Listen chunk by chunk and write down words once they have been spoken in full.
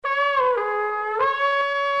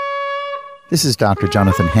This is Dr.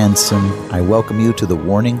 Jonathan Hansen. I welcome you to the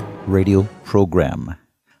Warning Radio program.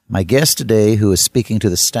 My guest today, who is speaking to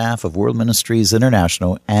the staff of World Ministries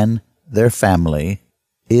International and their family,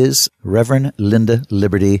 is Reverend Linda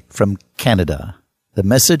Liberty from Canada. The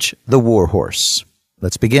message, the War Horse.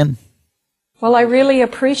 Let's begin. Well, I really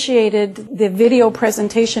appreciated the video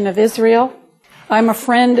presentation of Israel. I'm a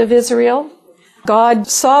friend of Israel. God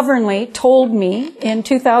sovereignly told me in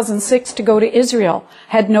 2006 to go to Israel.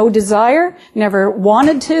 Had no desire, never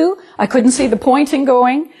wanted to. I couldn't see the point in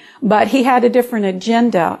going, but he had a different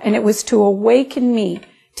agenda, and it was to awaken me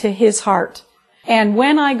to his heart. And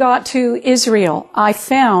when I got to Israel, I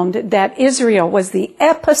found that Israel was the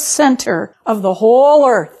epicenter of the whole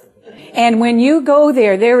earth. And when you go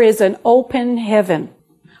there, there is an open heaven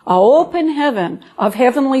of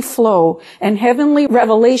heavenly flow and heavenly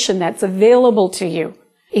revelation that's available to you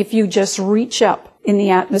if you just reach up in the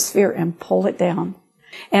atmosphere and pull it down.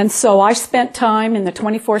 And so I spent time in the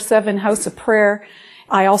 24/7 house of prayer.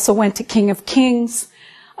 I also went to King of Kings.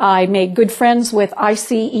 I made good friends with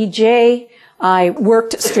ICEJ. I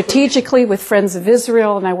worked strategically with Friends of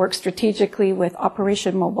Israel, and I worked strategically with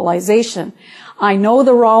Operation Mobilization. I know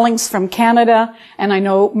the Rawlings from Canada, and I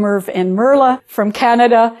know Merv and Merla from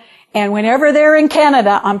Canada, and whenever they're in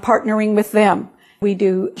Canada, I'm partnering with them. We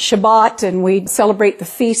do Shabbat, and we celebrate the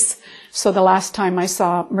feasts. So the last time I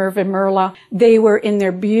saw Merv and Merla, they were in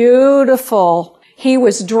their beautiful, he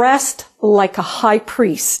was dressed like a high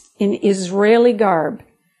priest in Israeli garb.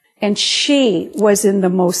 And she was in the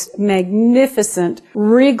most magnificent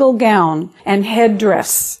regal gown and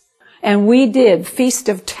headdress. And we did Feast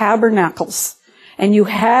of Tabernacles. And you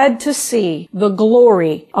had to see the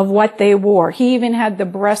glory of what they wore. He even had the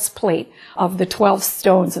breastplate of the 12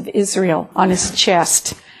 stones of Israel on his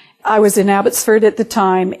chest. I was in Abbotsford at the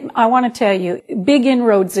time. I want to tell you, big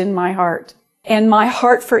inroads in my heart. And my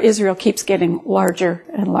heart for Israel keeps getting larger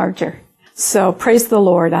and larger. So praise the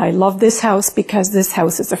Lord. I love this house because this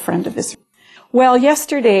house is a friend of Israel. Well,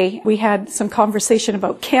 yesterday we had some conversation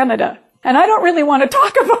about Canada. And I don't really want to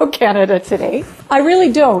talk about Canada today. I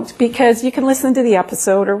really don't, because you can listen to the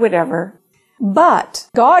episode or whatever. But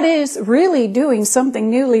God is really doing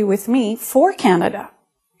something newly with me for Canada.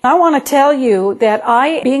 I want to tell you that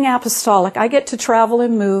being apostolic, I get to travel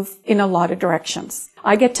and move in a lot of directions.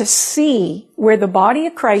 I get to see where the body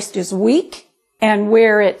of Christ is weak and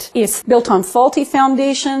where it is built on faulty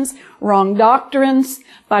foundations, wrong doctrines,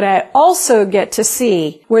 but I also get to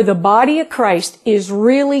see where the body of Christ is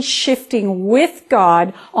really shifting with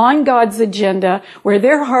God on God's agenda, where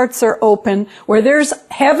their hearts are open, where there's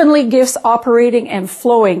heavenly gifts operating and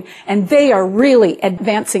flowing, and they are really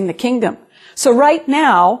advancing the kingdom. So right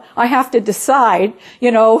now, I have to decide,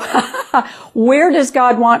 where does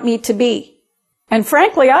God want me to be? And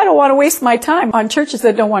frankly, I don't want to waste my time on churches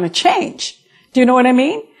that don't want to change. Do you know what I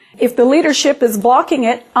mean? If the leadership is blocking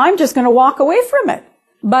it, I'm just going to walk away from it.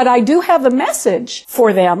 But I do have a message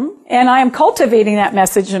for them, and I am cultivating that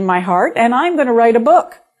message in my heart, and I'm going to write a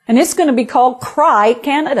book. And it's going to be called Cry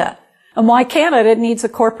Canada, and why Canada needs a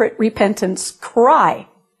corporate repentance cry.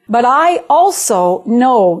 But I also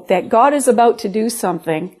know that God is about to do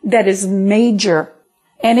something that is major,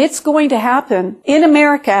 and it's going to happen in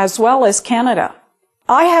America as well as Canada.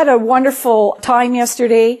 I had a wonderful time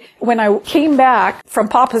yesterday when I came back from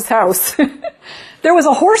Papa's house. There was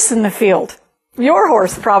a horse in the field. Your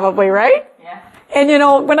horse probably, right? Yeah.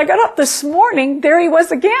 And when I got up this morning, there he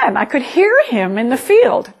was again. I could hear him in the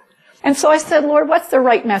field. And so I said, Lord, what's the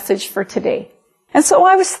right message for today? And so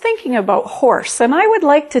I was thinking about horse, and I would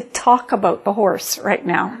like to talk about the horse right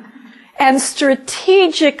now. And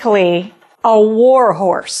strategically, a war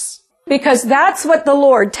horse. Because that's what the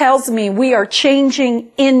Lord tells me we are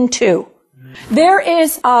changing into. There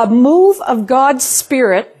is a move of God's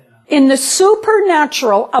Spirit in the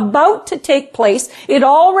supernatural about to take place. It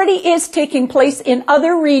already is taking place in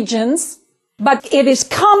other regions, but it is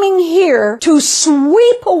coming here to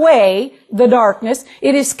sweep away the darkness.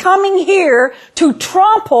 It is coming here to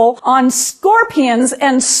trample on scorpions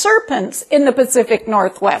and serpents in the Pacific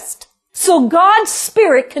Northwest. So God's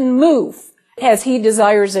Spirit can move as He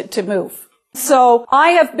desires it to move. So I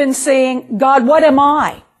have been saying, God, what am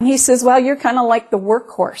I? And He says, well, you're kind of like the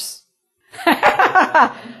workhorse.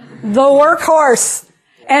 The workhorse.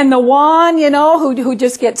 And the one, who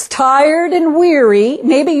just gets tired and weary.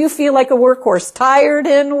 Maybe you feel like a workhorse, tired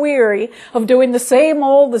and weary of doing the same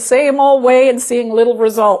old way and seeing little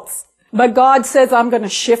results. But God says, I'm going to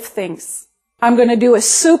shift things. I'm going to do a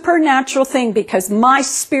supernatural thing because my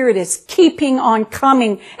Spirit is keeping on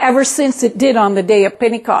coming ever since it did on the day of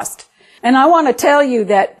Pentecost. And I want to tell you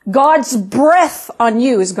that God's breath on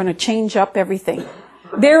you is going to change up everything.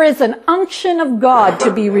 There is an unction of God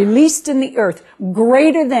to be released in the earth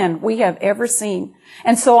greater than we have ever seen.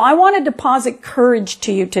 And so I want to deposit courage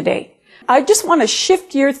to you today. I just want to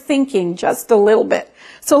shift your thinking just a little bit.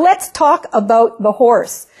 So let's talk about the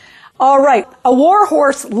horse. All right. A war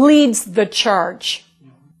horse leads the charge.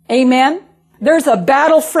 Amen. There's a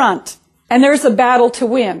battle front and there's a battle to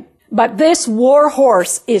win. But this war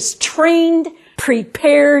horse is trained,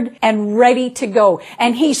 prepared, and ready to go.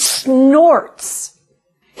 And he snorts.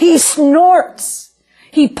 He snorts.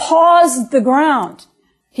 He paws the ground.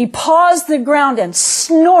 He paws the ground and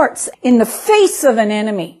snorts in the face of an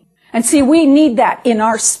enemy. And see, we need that in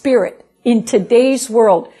our spirit in today's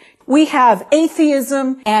world. We have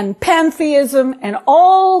atheism and pantheism and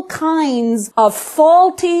all kinds of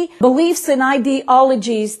faulty beliefs and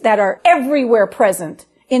ideologies that are everywhere present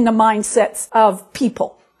in the mindsets of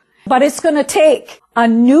people. But it's going to take a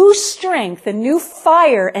new strength, a new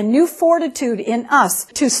fire, and new fortitude in us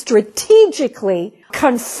to strategically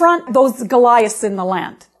confront those Goliaths in the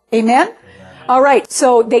land. Amen? All right,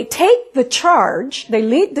 so they take the charge, they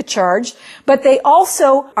lead the charge, but they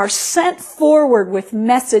also are sent forward with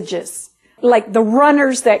messages, like the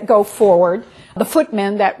runners that go forward, the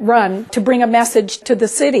footmen that run to bring a message to the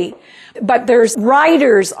city. But there's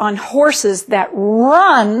riders on horses that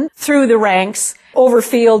run through the ranks over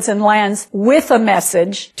fields and lands with a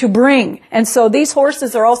message to bring. And so these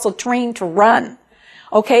horses are also trained to run.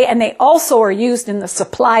 Okay, and they also are used in the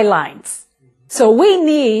supply lines. So we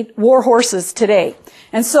need war horses today.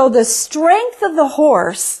 And so the strength of the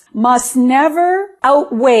horse must never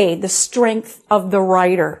outweigh the strength of the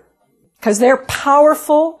rider. Because they're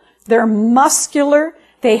powerful, they're muscular,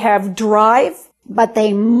 they have drive, but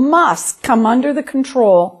they must come under the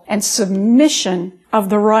control and submission of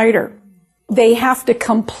the rider. They have to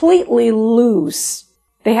completely lose.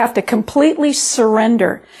 They have to completely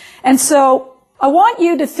surrender. And so I want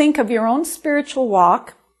you to think of your own spiritual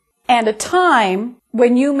walk and a time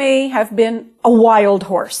when you may have been a wild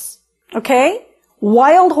horse. Okay?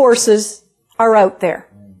 Wild horses are out there.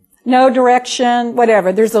 No direction,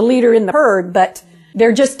 whatever. There's a leader in the herd, but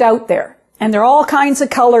they're just out there. And they're all kinds of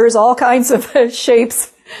colors, all kinds of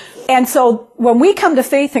shapes. And so when we come to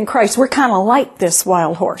faith in Christ, we're kind of like this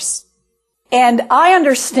wild horse. And I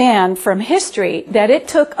understand from history that it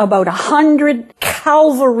took about 100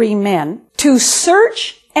 cavalrymen to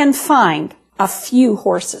search and find a few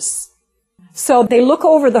horses. So they look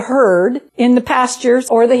over the herd in the pastures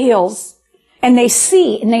or the hills, and they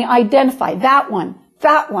see and they identify that one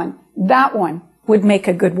would make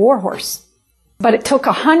a good war horse. But it took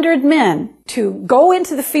 100 men to go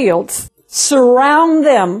into the fields, surround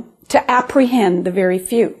them to apprehend the very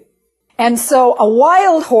few. And so a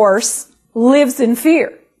wild horse lives in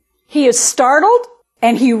fear. He is startled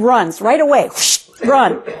and he runs right away.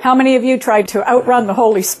 Run. How many of you tried to outrun the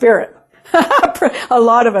Holy Spirit? A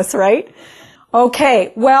lot of us, right?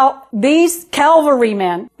 Okay, well, these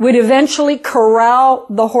cavalrymen would eventually corral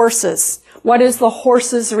the horses. What is the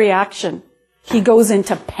horse's reaction? He goes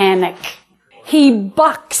into panic. He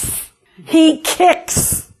bucks. He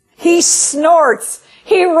kicks. He snorts.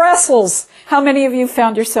 He wrestles. How many of you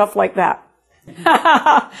found yourself like that?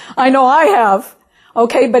 I know I have.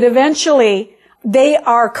 Okay, but eventually they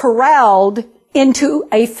are corralled into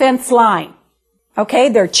a fence line. Okay,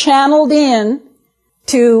 they're channeled in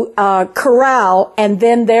to corral, and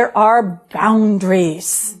then there are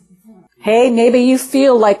boundaries. Hey, maybe you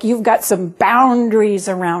feel like you've got some boundaries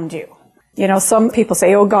around you. You know, some people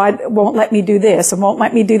say, oh, God won't let me do this and won't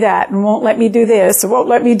let me do that and won't let me do this and won't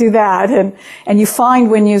let me do that. And you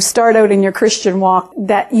find when you start out in your Christian walk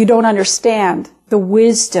that you don't understand the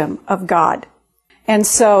wisdom of God. And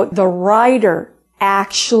so the rider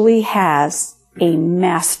actually has a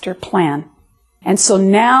master plan. And so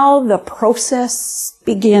now the process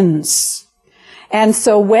begins. And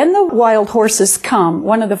so when the wild horses come,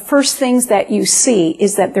 one of the first things that you see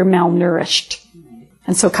is that they're malnourished.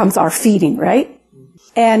 And so comes our feeding, right?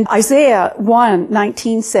 And Isaiah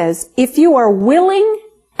 1:19 says, if you are willing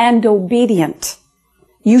and obedient,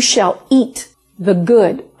 you shall eat the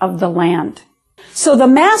good of the land. So the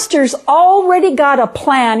master's already got a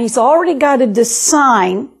plan. He's already got a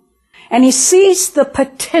design. And he sees the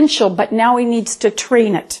potential, but now he needs to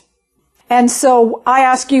train it. And so I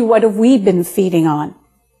ask you, what have we been feeding on?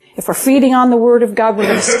 If we're feeding on the Word of God, we're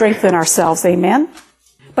going to strengthen ourselves. Amen?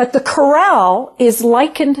 But the corral is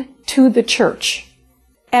likened to the church.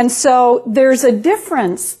 And so there's a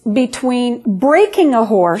difference between breaking a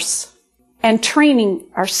horse and training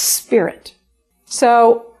our spirit.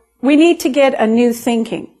 So we need to get a new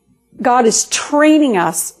thinking. God is training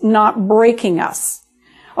us, not breaking us.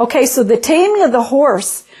 Okay, so the taming of the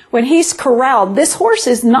horse, when he's corralled, this horse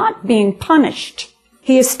is not being punished.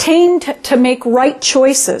 He is tamed to make right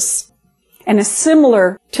choices, and is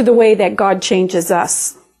similar to the way that God changes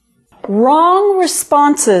us. Wrong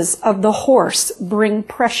responses of the horse bring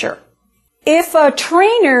pressure. If a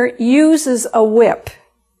trainer uses a whip,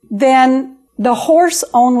 then the horse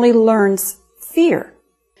only learns fear.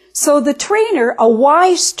 So the trainer, a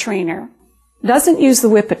wise trainer, doesn't use the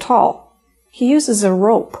whip at all. He uses a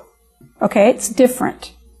rope. Okay, it's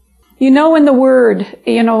different. You know, in the Word,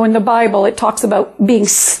 in the Bible, it talks about being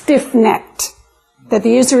stiff-necked, that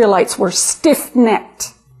the Israelites were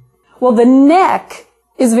stiff-necked. Well, the neck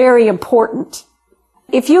is very important.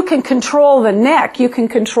 If you can control the neck, you can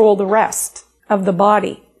control the rest of the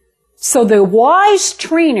body. So the wise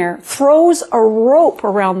trainer throws a rope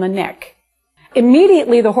around the neck.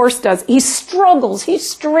 Immediately the horse does. He struggles, he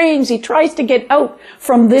strains, he tries to get out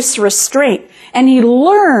from this restraint. And he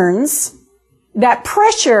learns that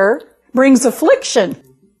pressure brings affliction.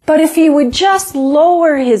 But if he would just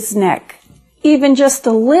lower his neck, even just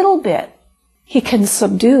a little bit, he can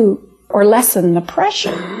subdue or lessen the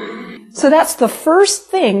pressure. So that's the first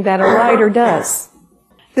thing that a rider does.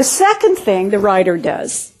 The second thing the rider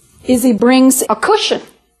does is he brings a cushion,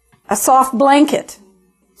 a soft blanket,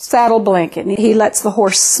 saddle blanket, and he lets the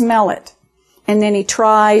horse smell it. And then he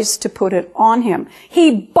tries to put it on him.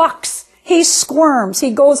 He bucks, he squirms,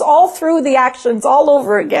 he goes all through the actions all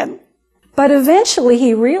over again. But eventually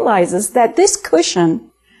he realizes that this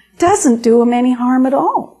cushion doesn't do him any harm at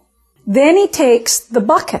all. Then he takes the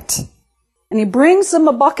bucket, and he brings him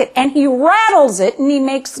a bucket, and he rattles it, and he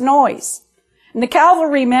makes noise. And the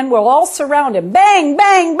cavalrymen will all surround him. Bang,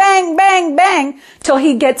 bang, bang, bang, bang, till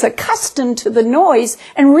he gets accustomed to the noise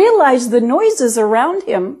and realizes the noises around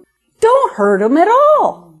him don't hurt him at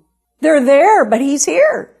all. They're there, but he's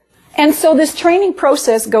here. And so this training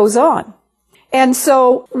process goes on. And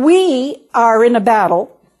so we are in a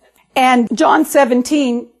battle, and John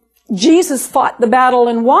 17, Jesus fought the battle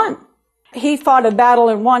and won. He fought a battle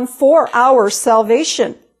and won for our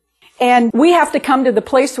salvation. And we have to come to the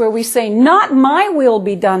place where we say, not my will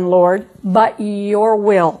be done, Lord, but your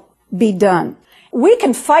will be done. We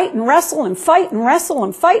can fight and wrestle and fight and wrestle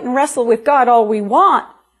and fight and wrestle with God all we want,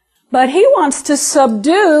 but he wants to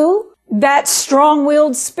subdue that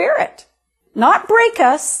strong-willed spirit. Not break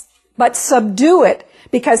us, but subdue it,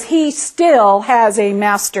 because he still has a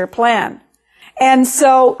master plan. And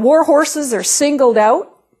so war horses are singled out.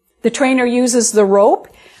 The trainer uses the rope,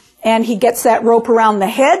 and he gets that rope around the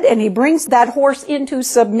head, and he brings that horse into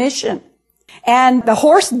submission. And the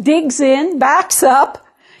horse digs in, backs up,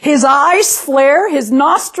 his eyes flare, his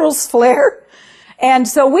nostrils flare. And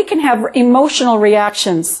so we can have emotional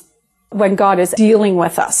reactions when God is dealing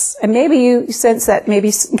with us. And maybe you sense that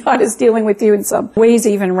maybe God is dealing with you in some ways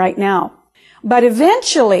even right now. But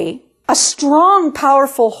eventually, a strong,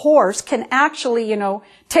 powerful horse can actually,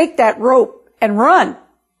 take that rope and run.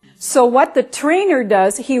 So what the trainer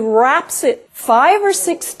does, he wraps it 5 or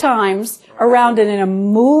 6 times around an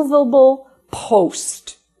immovable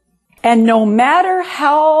post. And no matter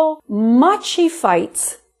how much he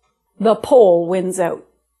fights, the pole wins out.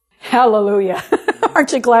 Hallelujah.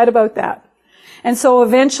 Aren't you glad about that? And so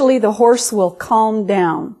eventually the horse will calm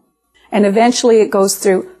down. And eventually it goes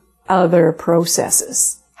through other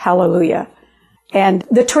processes. Hallelujah. And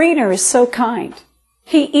the trainer is so kind.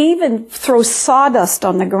 He even throws sawdust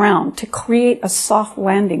on the ground to create a soft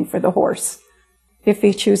landing for the horse if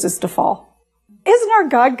he chooses to fall. Isn't our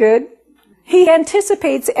God good? He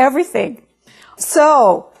anticipates everything.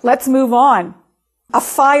 So let's move on. A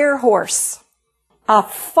fire horse. A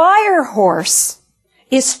fire horse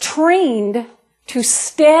is trained to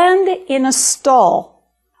stand in a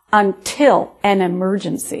stall until an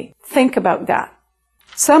emergency. Think about that.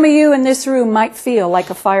 Some of you in this room might feel like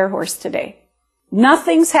a fire horse today.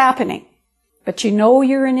 Nothing's happening, but you know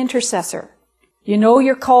you're an intercessor. You know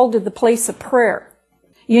you're called to the place of prayer.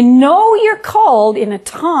 You know you're called in a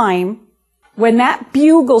time when that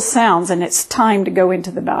bugle sounds and it's time to go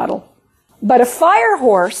into the battle. But a fire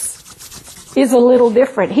horse is a little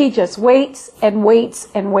different. He just waits and waits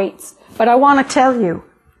and waits. But I want to tell you,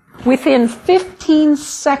 within 15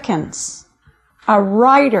 seconds, a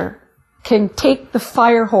rider can take the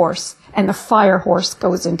fire horse and the fire horse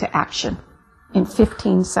goes into action. In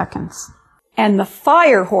 15 seconds. And the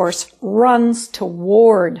fire horse runs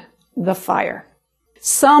toward the fire.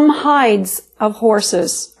 Some hides of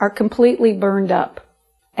horses are completely burned up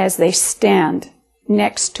as they stand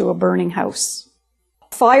next to a burning house.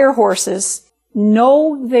 Fire horses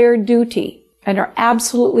know their duty and are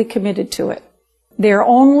absolutely committed to it. They're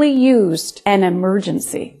only used in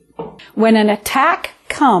emergency. When an attack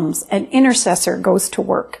comes, an intercessor goes to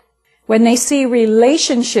work. When they see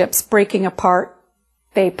relationships breaking apart,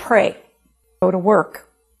 they pray, go to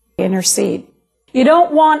work, intercede. You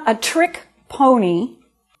don't want a trick pony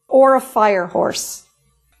or a fire horse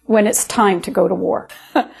when it's time to go to war.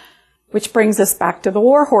 Which brings us back to the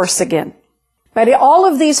war horse again. But all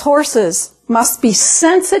of these horses must be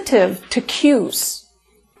sensitive to cues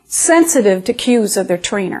of their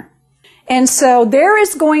trainer. And so there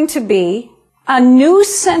is going to be a new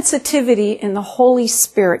sensitivity in the Holy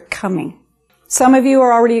Spirit coming. Some of you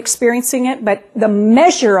are already experiencing it, but the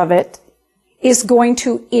measure of it is going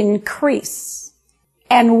to increase.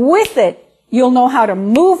 And with it, you'll know how to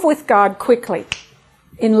move with God quickly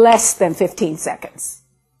in less than 15 seconds.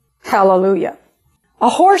 Hallelujah. A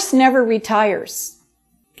horse never retires.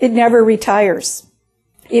 It never retires.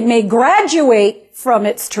 It may graduate from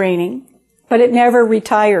its training, but it never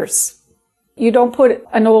retires. You don't put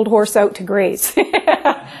an old horse out to graze.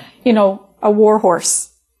 You know, a war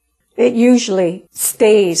horse. It usually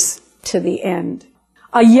stays to the end.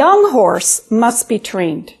 A young horse must be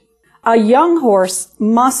trained. A young horse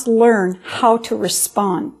must learn how to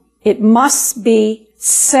respond. It must be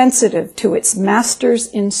sensitive to its master's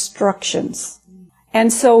instructions.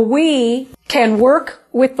 And so we can work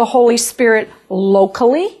with the Holy Spirit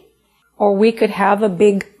locally, or we could have a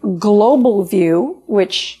big global view,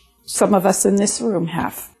 which some of us in this room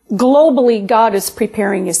have. Globally, God is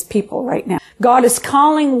preparing His people right now. God is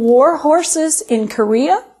calling war horses in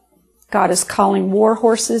Korea. God is calling war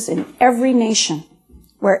horses in every nation.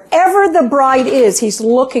 Wherever the bride is, He's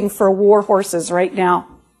looking for war horses right now.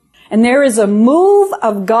 And there is a move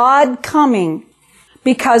of God coming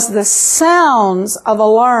because the sounds of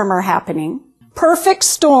alarm are happening. Perfect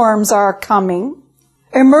storms are coming.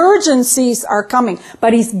 Emergencies are coming.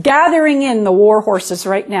 But He's gathering in the war horses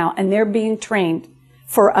right now, and they're being trained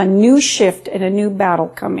for a new shift and a new battle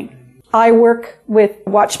coming. I work with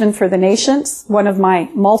Watchmen for the Nations, one of my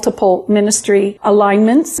multiple ministry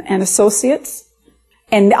alignments and associates.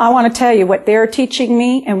 And I want to tell you what they're teaching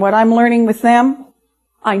me and what I'm learning with them.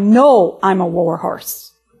 I know I'm a war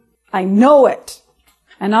horse. I know it.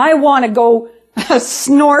 And I want to go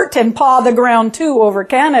snort and paw the ground too over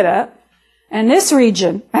Canada and this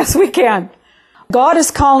region as we can. God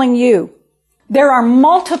is calling you. There are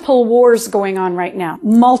multiple wars going on right now.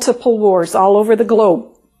 Multiple wars all over the globe.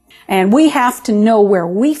 And we have to know where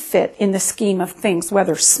we fit in the scheme of things,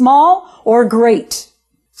 whether small or great.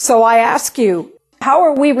 So I ask you, how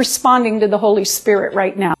are we responding to the Holy Spirit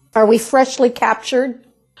right now? Are we freshly captured?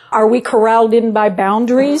 Are we corralled in by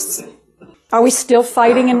boundaries? Are we still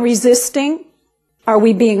fighting and resisting? Are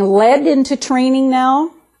we being led into training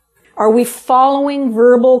now? Are we following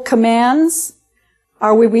verbal commands?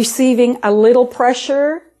 Are we receiving a little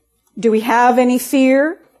pressure? Do we have any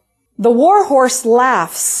fear? The war horse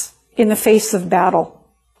laughs in the face of battle.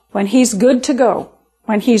 When he's good to go,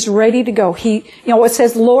 when he's ready to go, it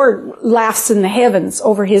says Lord laughs in the heavens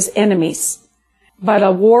over his enemies. But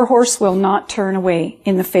a war horse will not turn away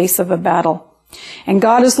in the face of a battle. And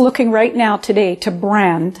God is looking right now today to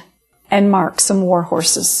brand and mark some war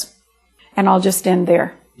horses. And I'll just end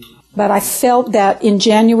there. But I felt that in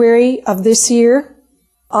January of this year,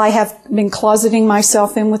 I have been closeting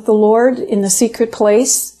myself in with the Lord in the secret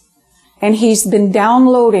place. And He's been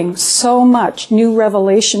downloading so much new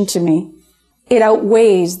revelation to me. It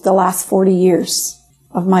outweighs the last 40 years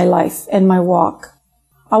of my life and my walk.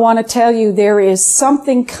 I want to tell you there is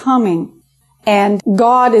something coming, and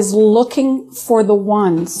God is looking for the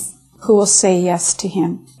ones who will say yes to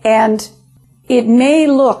Him. And it may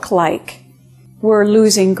look like we're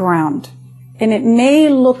losing ground, and it may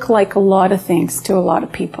look like a lot of things to a lot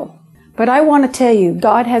of people. But I want to tell you,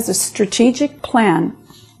 God has a strategic plan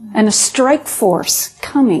and a strike force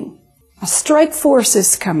coming. A strike force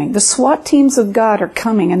is coming. The SWAT teams of God are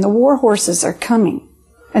coming, and the war horses are coming.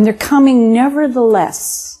 And they're coming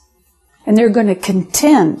nevertheless. And they're going to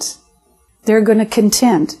contend. They're going to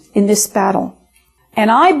contend in this battle. And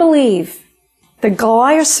I believe the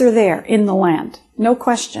Goliaths are there in the land. No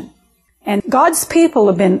question. And God's people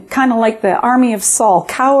have been kind of like the army of Saul,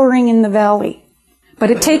 cowering in the valley.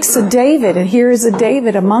 But it takes a David, and here is a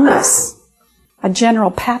David among us. A General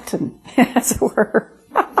Patton, as it were.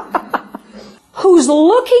 Who's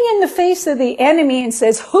looking in the face of the enemy and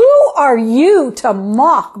says, who are you to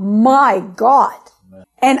mock my God?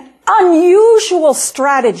 An unusual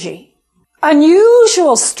strategy.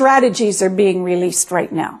 Unusual strategies are being released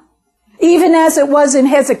right now. Even as it was in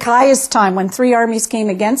Hezekiah's time when 3 armies came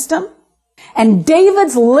against him. And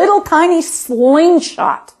David's little tiny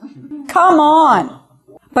slingshot. Come on.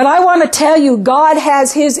 But I want to tell you, God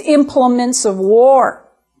has His implements of war.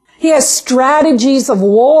 He has strategies of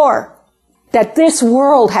war that this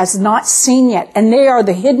world has not seen yet, and they are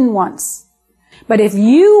the hidden ones. But if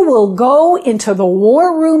you will go into the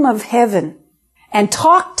war room of heaven and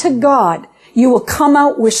talk to God, you will come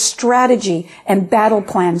out with strategy and battle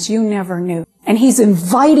plans you never knew. And He's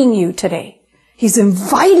inviting you today. He's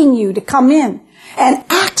inviting you to come in and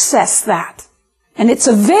access that. And it's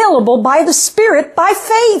available by the Spirit, by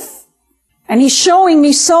faith. And He's showing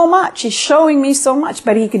me so much. He's showing me so much,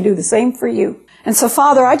 but He can do the same for you. And so,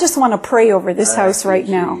 Father, I just want to pray over this house right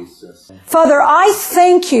now. Father, I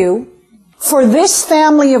thank you for this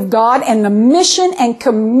family of God and the mission and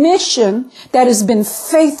commission that has been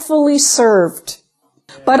faithfully served.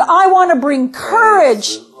 But I want to bring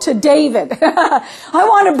courage to David. I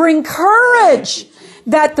want to bring courage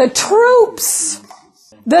that the troops,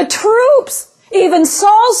 even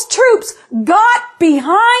Saul's troops, got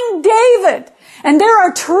behind David. And there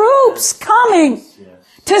are troops coming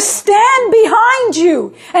to stand behind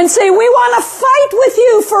you and say, we want to fight with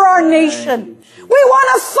you for our nation. We want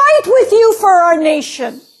to fight with you for our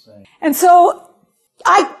nation. And so,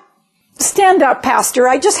 stand up, Pastor.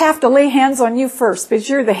 I just have to lay hands on you first because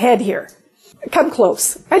you're the head here. Come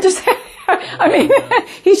close.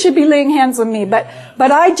 He should be laying hands on me, but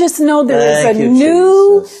I just know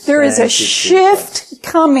there is a shift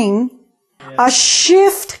coming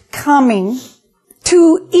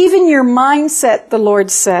to even your mindset, the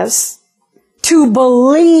Lord says, to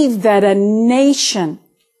believe that a nation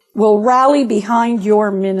will rally behind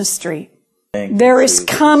your ministry. There is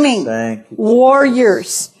coming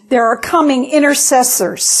warriors. There are coming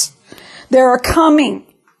intercessors. There are coming.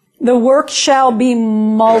 The work shall be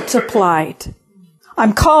multiplied.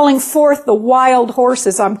 I'm calling forth the wild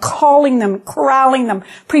horses. I'm calling them, corralling them,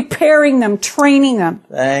 preparing them, training them.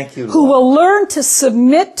 Thank you, Lord. Who will learn to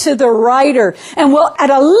submit to the rider and will, at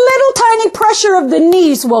a little tiny pressure of the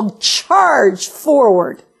knees, will charge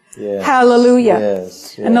forward. Yes. Hallelujah.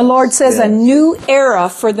 Yes. And the Lord says a new era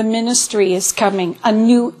for the ministry is coming. A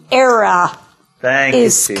new era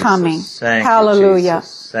is coming. Hallelujah.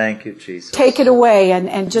 Thank you, Jesus. Take it away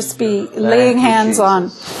and just be laying hands on.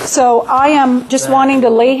 So I am just wanting to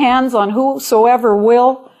lay hands on whosoever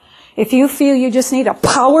will. If you feel you just need a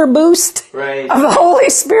power boost of the Holy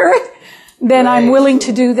Spirit, then I'm willing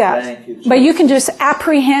to do that. But you can just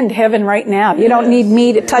apprehend heaven right now. You don't need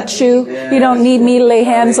me to touch you. You don't need me to lay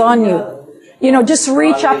hands on you. Just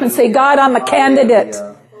reach up and say, God, I'm a candidate.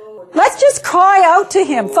 Let's just cry out to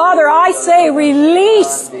Him. Father, I say,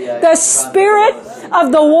 release the spirit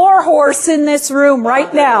of the war horse in this room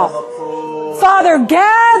right now. Father,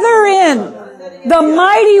 gather in the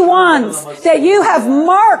mighty ones that you have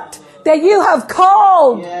marked, that you have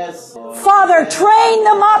called. Father, train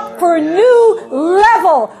them up for a new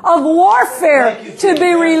level of warfare to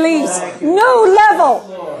be released. New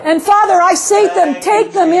level. And Father, I say to them,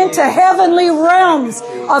 take them into heavenly realms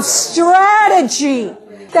of strategy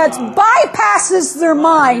that bypasses their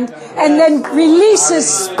mind and then releases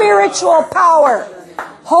spiritual power.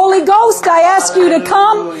 Holy Ghost, I ask you to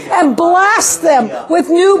come and blast them with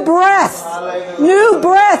new breath, new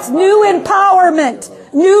empowerment,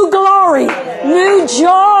 new glory, new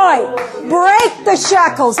joy. Break the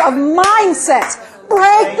shackles of mindsets.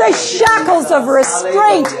 Break the shackles of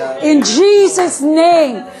restraint in Jesus'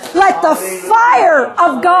 name. Let the fire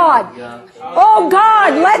of God, oh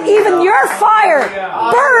God, let even your fire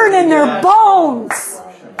burn in their bones.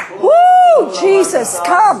 Woo! Jesus,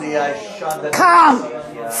 come. Come.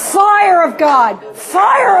 Fire of God.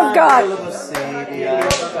 Fire of God.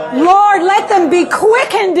 Lord, let them be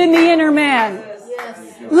quickened in the inner man.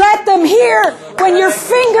 Let them hear when your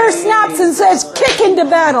finger snaps and says, kick into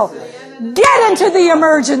battle. Get into the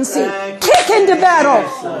emergency. Kick into battle.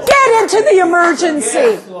 Get into the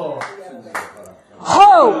emergency.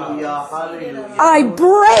 I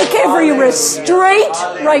break every restraint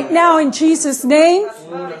right now in Jesus' name.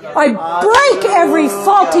 I break every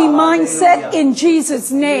faulty mindset in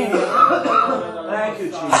Jesus' name.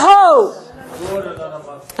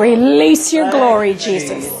 Release your glory,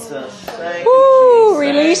 Jesus. Woo,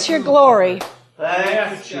 release your glory.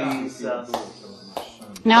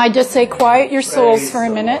 Now I just say quiet your souls for a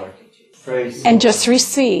minute and just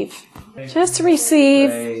receive. Just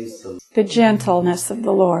receive the gentleness of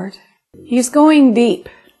the Lord. He's going deep.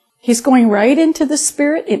 He's going right into the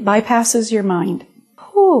spirit. It bypasses your mind.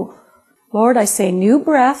 Whew. Lord, I say new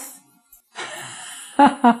breath.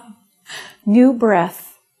 New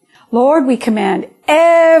breath. Lord, we command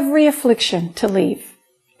every affliction to leave.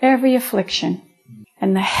 Every affliction.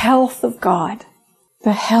 And the health of God.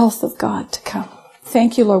 The health of God to come.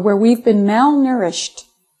 Thank you, Lord. Where we've been malnourished,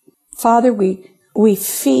 Father, we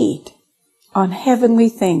feed on heavenly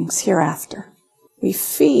things hereafter. We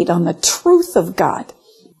feed on the truth of God,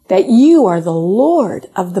 that you are the Lord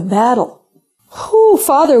of the battle.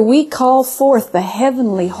 Father, we call forth the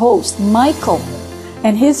heavenly host, Michael,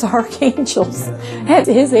 and his archangels, and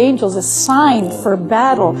his angels assigned for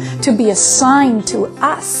battle, to be assigned to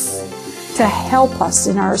us, to help us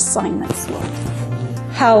in our assignments, Lord.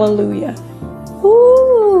 Hallelujah.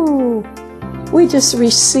 We just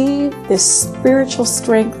receive this spiritual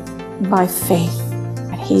strength by faith,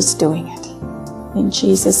 and he's doing it. In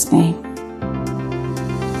Jesus' name.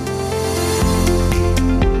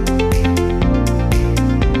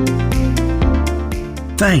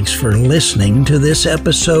 Thanks for listening to this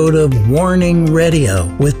episode of Warning Radio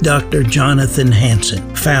with Dr. Jonathan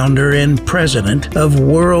Hansen, founder and president of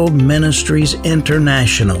World Ministries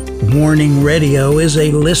International. Warning Radio is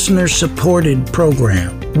a listener-supported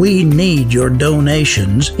program. We need your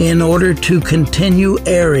donations in order to continue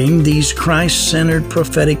airing these Christ-centered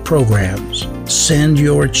prophetic programs. Send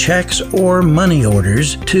your checks or money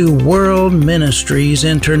orders to World Ministries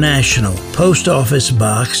International, Post Office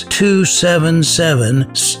Box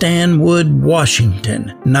 277, Stanwood,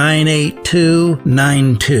 Washington,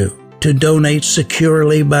 98292. To donate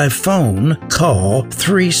securely by phone, call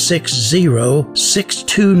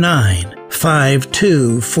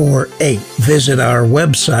 360-629-5248. Visit our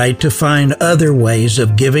website to find other ways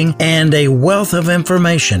of giving and a wealth of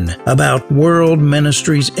information about World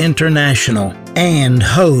Ministries International and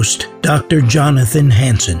host Dr. Jonathan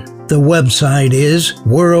Hansen. The website is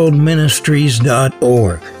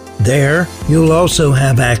worldministries.org. There, you'll also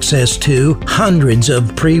have access to hundreds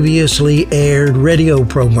of previously aired radio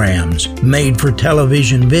programs,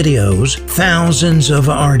 made-for-television videos, thousands of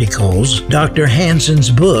articles, Dr.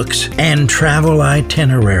 Hansen's books, and travel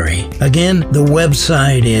itinerary. Again, the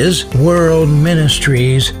website is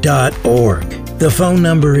worldministries.org. The phone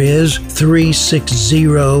number is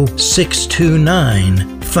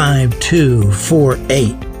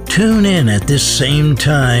 360-629-5248. Tune in at this same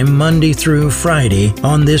time, Monday through Friday,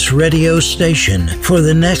 on this radio station for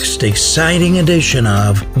the next exciting edition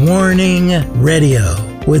of Warning Radio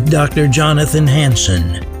with Dr. Jonathan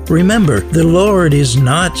Hansen. Remember, the Lord is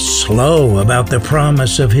not slow about the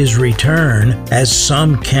promise of His return, as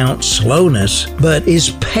some count slowness, but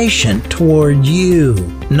is patient toward you,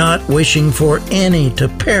 not wishing for any to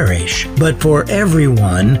perish, but for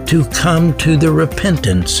everyone to come to the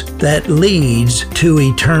repentance that leads to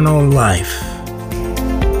eternal life.